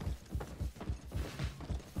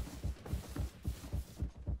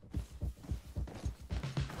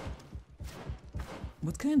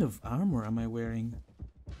 What kind of armor am I wearing?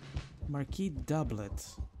 Marquis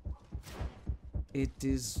doublet. It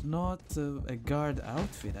is not a guard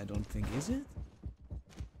outfit, I don't think, is it?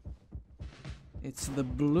 It's the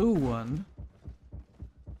blue one.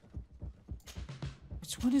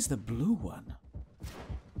 Which one is the blue one?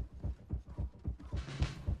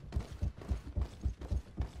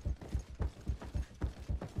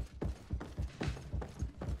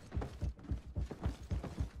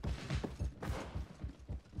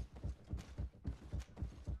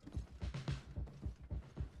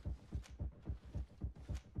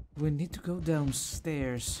 We need to go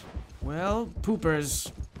downstairs. Well,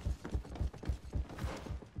 poopers.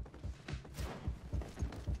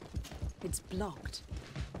 It's blocked.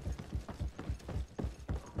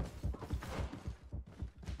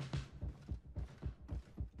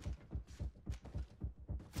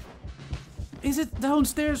 Is it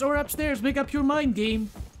downstairs or upstairs? Make up your mind, game.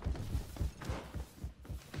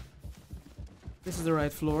 This is the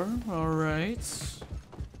right floor. Alright.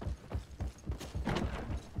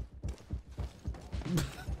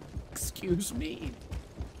 Excuse me.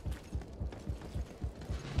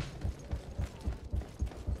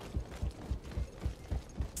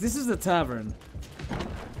 This is the tavern.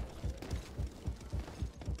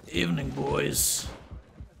 Evening, boys.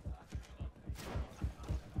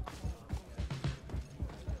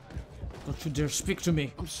 Don't you dare speak to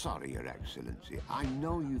me. I'm sorry, Your Excellency. I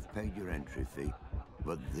know you've paid your entry fee,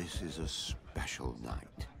 but this is a special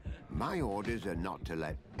night. My orders are not to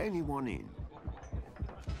let anyone in.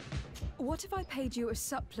 What if I paid you a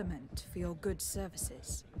supplement for your good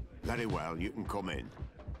services? Very well, you can come in.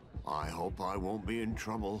 I hope I won't be in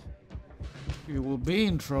trouble. You will be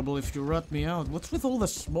in trouble if you rat me out. What's with all the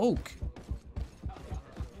smoke?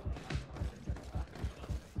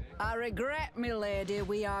 I regret, milady,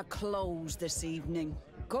 we are closed this evening.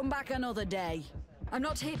 Come back another day. I'm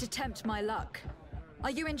not here to tempt my luck.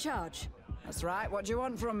 Are you in charge? That's right, what do you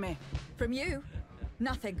want from me? From you?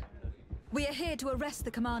 Nothing. We are here to arrest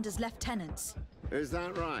the commander's lieutenants. Is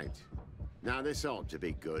that right? Now this ought to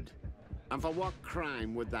be good. And for what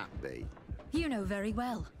crime would that be? You know very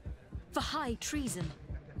well. For high treason.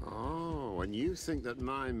 Oh, and you think that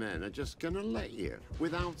my men are just gonna let you,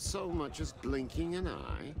 without so much as blinking an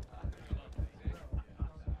eye?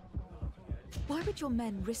 Why would your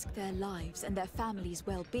men risk their lives and their families'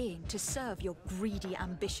 well-being to serve your greedy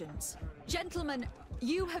ambitions? Gentlemen,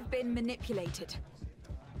 you have been manipulated.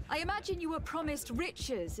 I imagine you were promised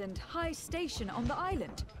riches and high station on the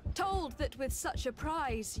island. Told that with such a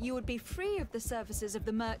prize, you would be free of the services of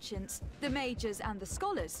the merchants, the mages, and the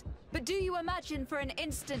scholars. But do you imagine for an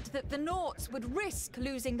instant that the Nauts would risk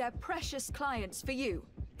losing their precious clients for you?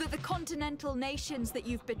 That the continental nations that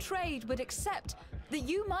you've betrayed would accept that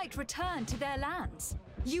you might return to their lands?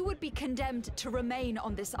 You would be condemned to remain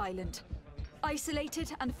on this island,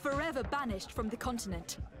 isolated and forever banished from the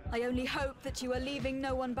continent. I only hope that you are leaving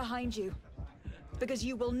no one behind you, because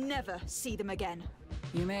you will never see them again.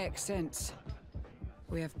 You make sense.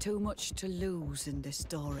 We have too much to lose in this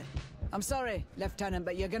story. I'm sorry, Lieutenant,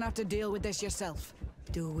 but you're gonna have to deal with this yourself.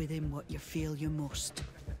 Do with him what you feel you must.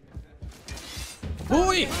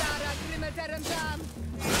 Boy!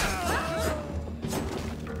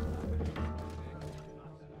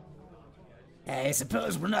 I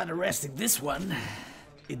suppose we're not arresting this one.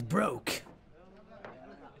 It broke.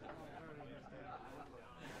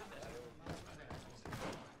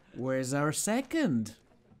 Where's our second?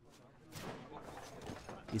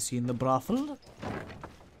 Is he in the brothel?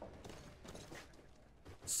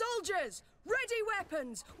 Soldiers! Ready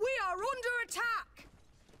weapons! We are under attack!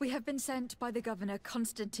 We have been sent by the Governor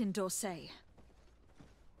Constantin d'Orsay.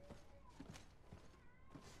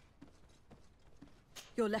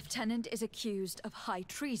 Your lieutenant is accused of high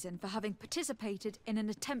treason for having participated in an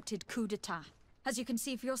attempted coup d'etat. As you can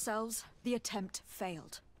see for yourselves, the attempt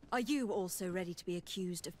failed. Are you also ready to be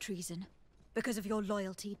accused of treason? Because of your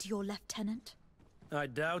loyalty to your lieutenant? I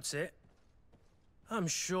doubt it. I'm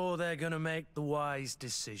sure they're gonna make the wise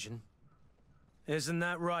decision. Isn't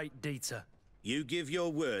that right, Dieter? You give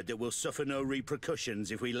your word that we'll suffer no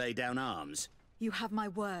repercussions if we lay down arms? You have my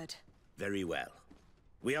word. Very well.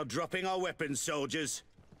 We are dropping our weapons, soldiers.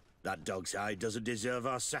 That dog's hide doesn't deserve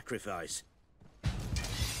our sacrifice.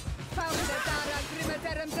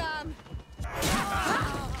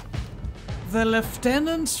 The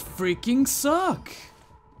lieutenants freaking suck.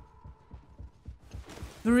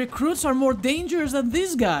 The recruits are more dangerous than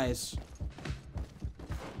these guys.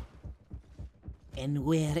 And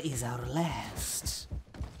where is our last?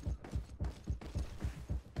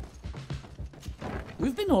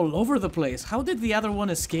 We've been all over the place. How did the other one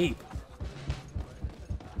escape?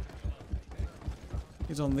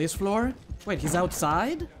 He's on this floor? Wait, he's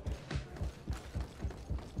outside?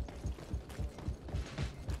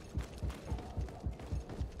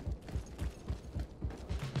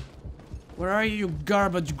 Where are you,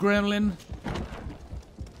 garbage gremlin?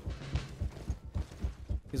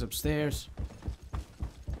 He's upstairs.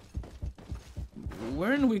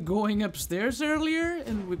 Weren't we going upstairs earlier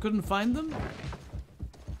and we couldn't find them?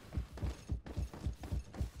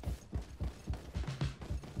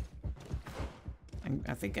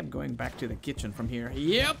 I think I'm going back to the kitchen from here.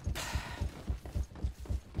 Yep!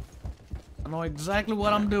 I know exactly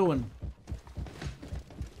what I'm doing.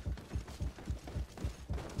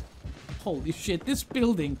 Holy shit, this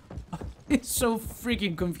building is so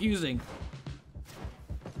freaking confusing.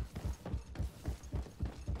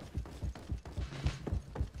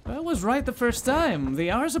 I was right the first time. They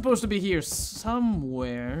are supposed to be here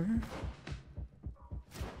somewhere.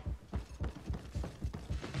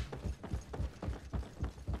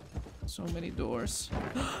 So many doors.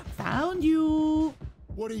 Found you!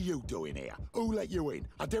 What are you doing here? Who let you in?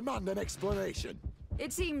 I demand an explanation.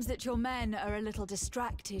 It seems that your men are a little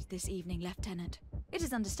distracted this evening, Lieutenant. It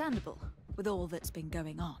is understandable, with all that's been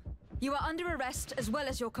going on. You are under arrest, as well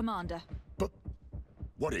as your commander. But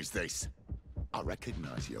what is this? I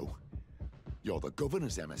recognize you. You're the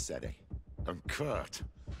governor's emissary. And Kurt,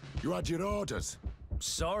 you had your orders.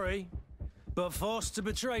 Sorry, but forced to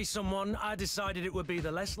betray someone, I decided it would be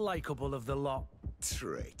the less likable of the lot.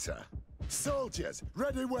 Traitor. Soldiers,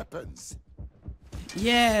 ready weapons.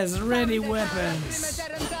 Yes, ready weapons.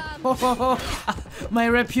 My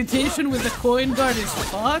reputation with the coin guard is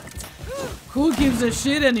fucked. Who gives a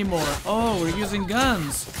shit anymore? Oh, we're using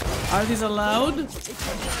guns. Are these allowed?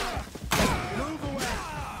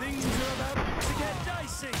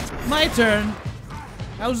 My turn.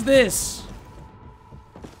 How's this?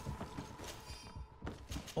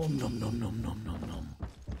 Oh, nom nom nom nom nom nom.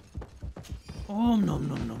 Oh, nom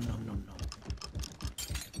nom nom nom nom nom.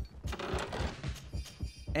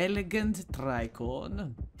 Elegant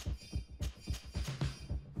tricorn.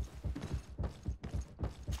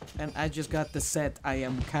 And I just got the set I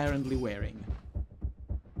am currently wearing.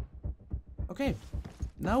 Okay,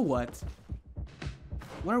 now what?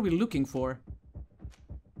 What are we looking for?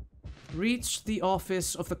 Reach the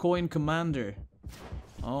office of the coin commander.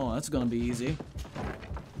 Oh, that's gonna be easy.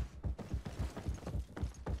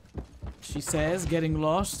 She says, getting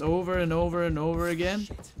lost over and over and over again.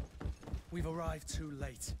 Shit. We've arrived too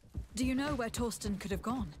late. Do you know where Torsten could have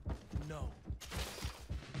gone? No.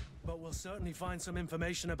 But we'll certainly find some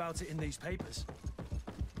information about it in these papers.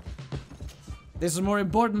 This is more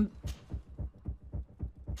important.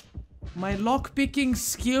 My lockpicking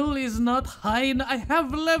skill is not high. I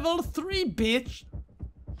have level 3, bitch.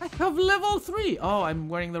 I have level 3. Oh, I'm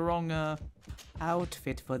wearing the wrong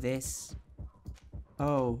outfit for this.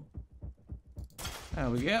 Oh. There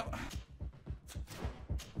we go.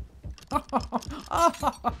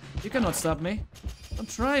 You cannot stop me. Don't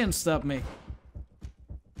try and stop me.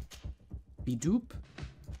 Bidoop.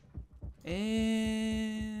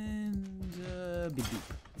 And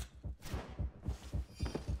bidoop.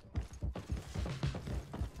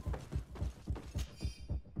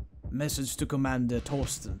 Message to Commander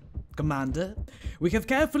Torsten. Commander, we have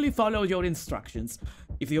carefully followed your instructions.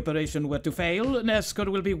 If the operation were to fail, an escort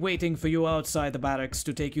will be waiting for you outside the barracks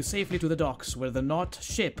to take you safely to the docks, where the not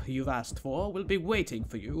ship you've asked for will be waiting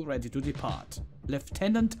for you, ready to depart.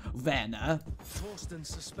 Lieutenant Werner. Torsten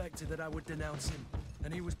suspected that I would denounce him,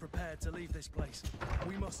 and he was prepared to leave this place.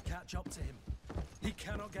 We must catch up to him. He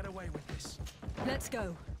cannot get away with this. Let's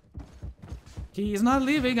go. He is not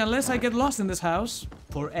leaving unless I get lost in this house.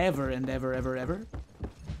 Forever and ever, ever, ever.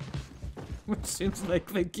 Which seems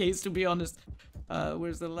like the case, to be honest.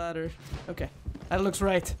 Where's the ladder? Okay, that looks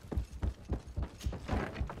right.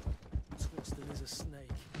 Torsten is a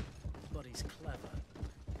snake, but he's clever.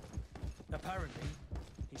 Apparently,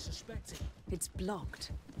 he's suspecting. It's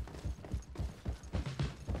blocked.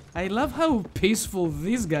 I love how peaceful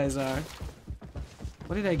these guys are.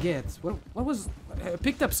 What did I get? What was... I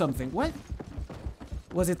picked up something. What?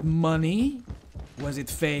 Was it money? Was it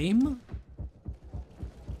fame?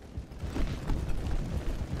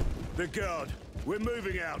 The guard, we're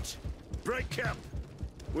moving out. Break camp.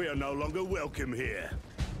 We are no longer welcome here.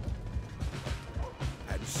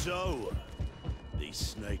 And so, these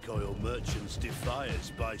snake oil merchants defy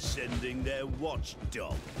us by sending their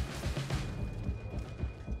watchdog.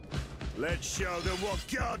 Let's show them what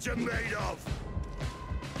guards are made of.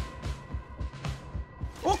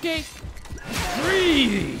 Okay.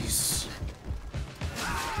 Freeze!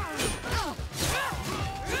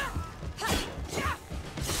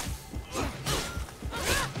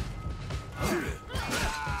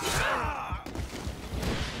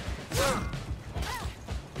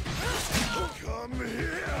 Come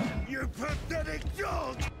here, you pathetic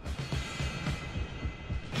dog!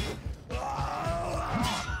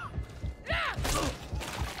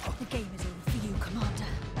 The game is over for you,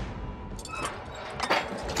 Commander.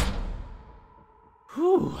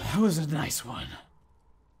 Whew, that was a nice one.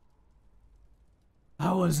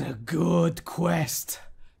 That was a good quest.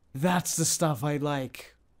 That's the stuff I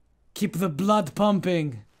like. Keep the blood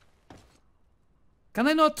pumping. Can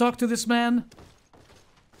I not talk to this man?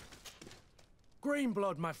 Green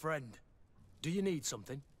blood, my friend. Do you need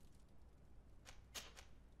something?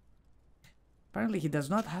 Apparently he does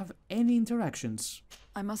not have any interactions.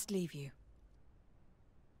 I must leave you.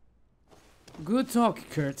 Good talk,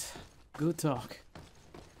 Kurt. Good talk.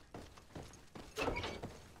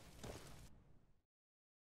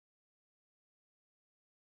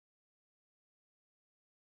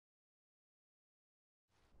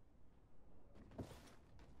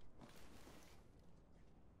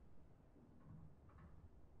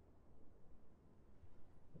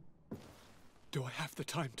 Do I have the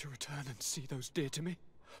time to return and see those dear to me?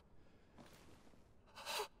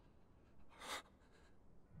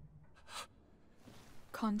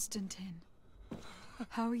 Constantine,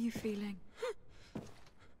 how are you feeling?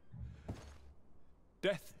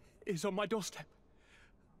 Death is on my doorstep,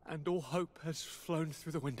 and all hope has flown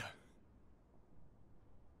through the window.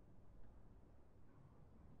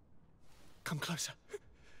 Come closer.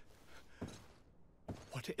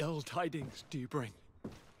 What ill tidings do you bring?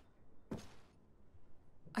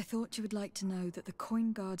 I thought you would like to know that the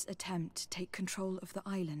Coin Guard's attempt to take control of the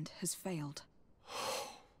island has failed.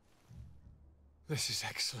 This is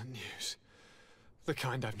excellent news. The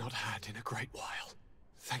kind I've not had in a great while.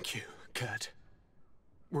 Thank you, Kurt.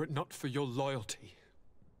 Were it not for your loyalty,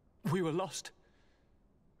 we were lost.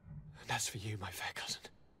 And as for you, my fair cousin,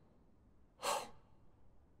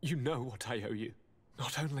 you know what I owe you.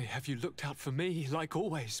 Not only have you looked out for me, like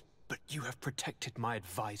always, but you have protected my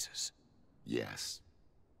advisors. Yes.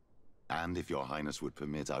 And if your highness would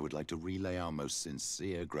permit, I would like to relay our most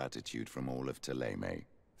sincere gratitude from all of Thélème.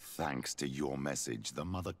 Thanks to your message, the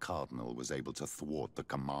Mother Cardinal was able to thwart the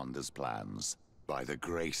Commander's plans. By the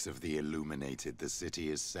grace of the Illuminated, the city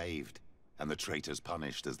is saved, and the traitors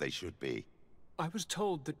punished as they should be. I was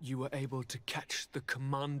told that you were able to catch the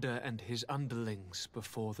Commander and his underlings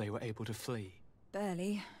before they were able to flee.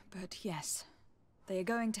 Barely, but yes. They are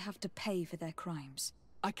going to have to pay for their crimes.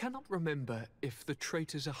 I cannot remember if the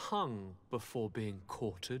traitors are hung before being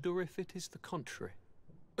quartered, or if it is the contrary.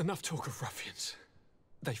 Enough talk of ruffians.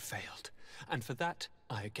 They failed, and for that,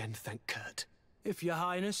 I again thank Kurt. If your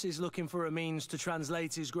highness is looking for a means to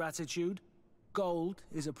translate his gratitude, gold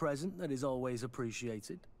is a present that is always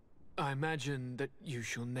appreciated. I imagine that you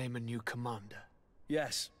shall name a new commander.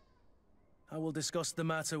 Yes. I will discuss the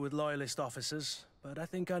matter with loyalist officers, but I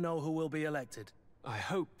think I know who will be elected. I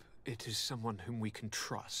hope it is someone whom we can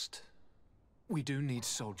trust. We do need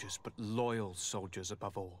soldiers, but loyal soldiers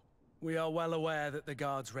above all. We are well aware that the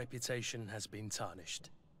Guard's reputation has been tarnished.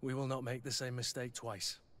 We will not make the same mistake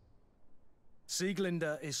twice.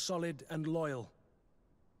 Sieglinde is solid and loyal.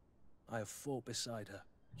 I have fought beside her.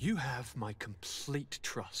 You have my complete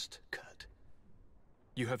trust, Kurt.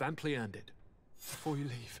 You have amply earned it. Before you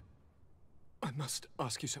leave, I must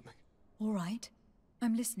ask you something. All right.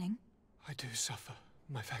 I'm listening. I do suffer,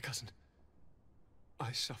 my fair cousin.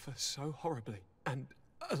 I suffer so horribly, and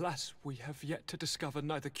alas, we have yet to discover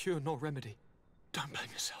neither cure nor remedy. Don't blame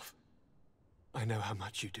yourself. I know how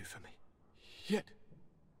much you do for me. Yet,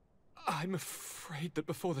 I'm afraid that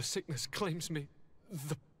before the sickness claims me,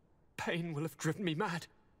 the pain will have driven me mad.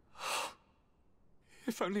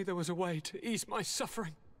 If only there was a way to ease my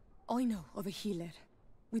suffering. I know of a healer,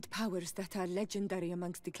 with powers that are legendary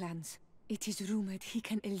amongst the clans. It is rumored he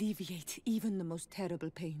can alleviate even the most terrible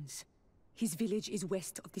pains. His village is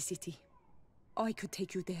west of the city. I could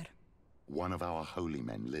take you there. One of our holy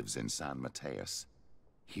men lives in San Mateus.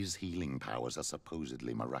 His healing powers are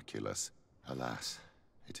supposedly miraculous. Alas,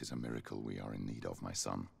 it is a miracle we are in need of, my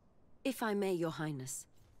son. If I may, your highness,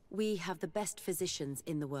 we have the best physicians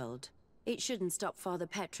in the world. It shouldn't stop Father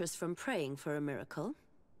Petrus from praying for a miracle.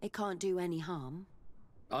 It can't do any harm.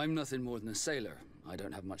 I'm nothing more than a sailor. I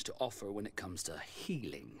don't have much to offer when it comes to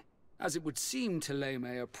healing. As it would seem,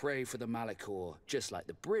 Thélème are prey for the Malachor, just like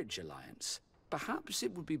the Bridge Alliance. Perhaps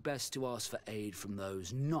it would be best to ask for aid from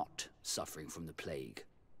those not suffering from the plague.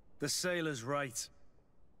 The sailor's right.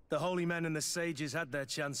 The holy men and the sages had their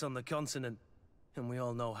chance on the continent, and we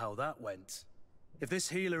all know how that went. If this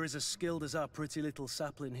healer is as skilled as our pretty little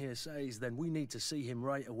sapling here says, then we need to see him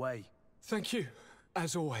right away. Thank you,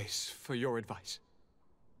 as always, for your advice.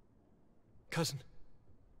 Cousin,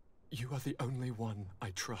 you are the only one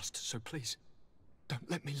I trust, so please,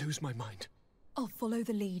 don't let me lose my mind. I'll follow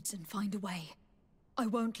the leads and find a way. I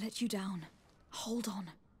won't let you down. Hold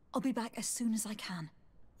on. I'll be back as soon as I can.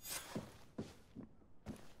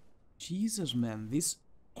 Jesus, man, this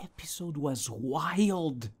episode was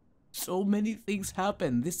wild. So many things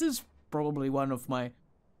happened. This is probably one of my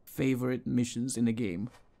favorite missions in the game.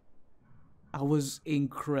 I was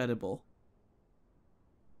incredible.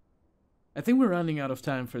 I think we're running out of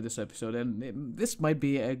time for this episode, and this might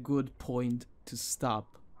be a good point to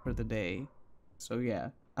stop for the day. So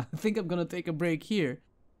yeah, I think I'm gonna take a break here,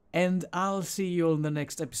 and I'll see you on the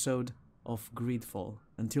next episode of GreedFall.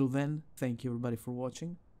 Until then, thank you everybody for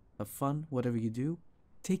watching. Have fun, whatever you do.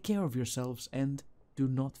 Take care of yourselves, and do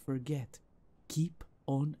not forget, keep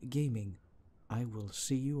on gaming. I will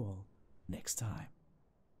see you all next time.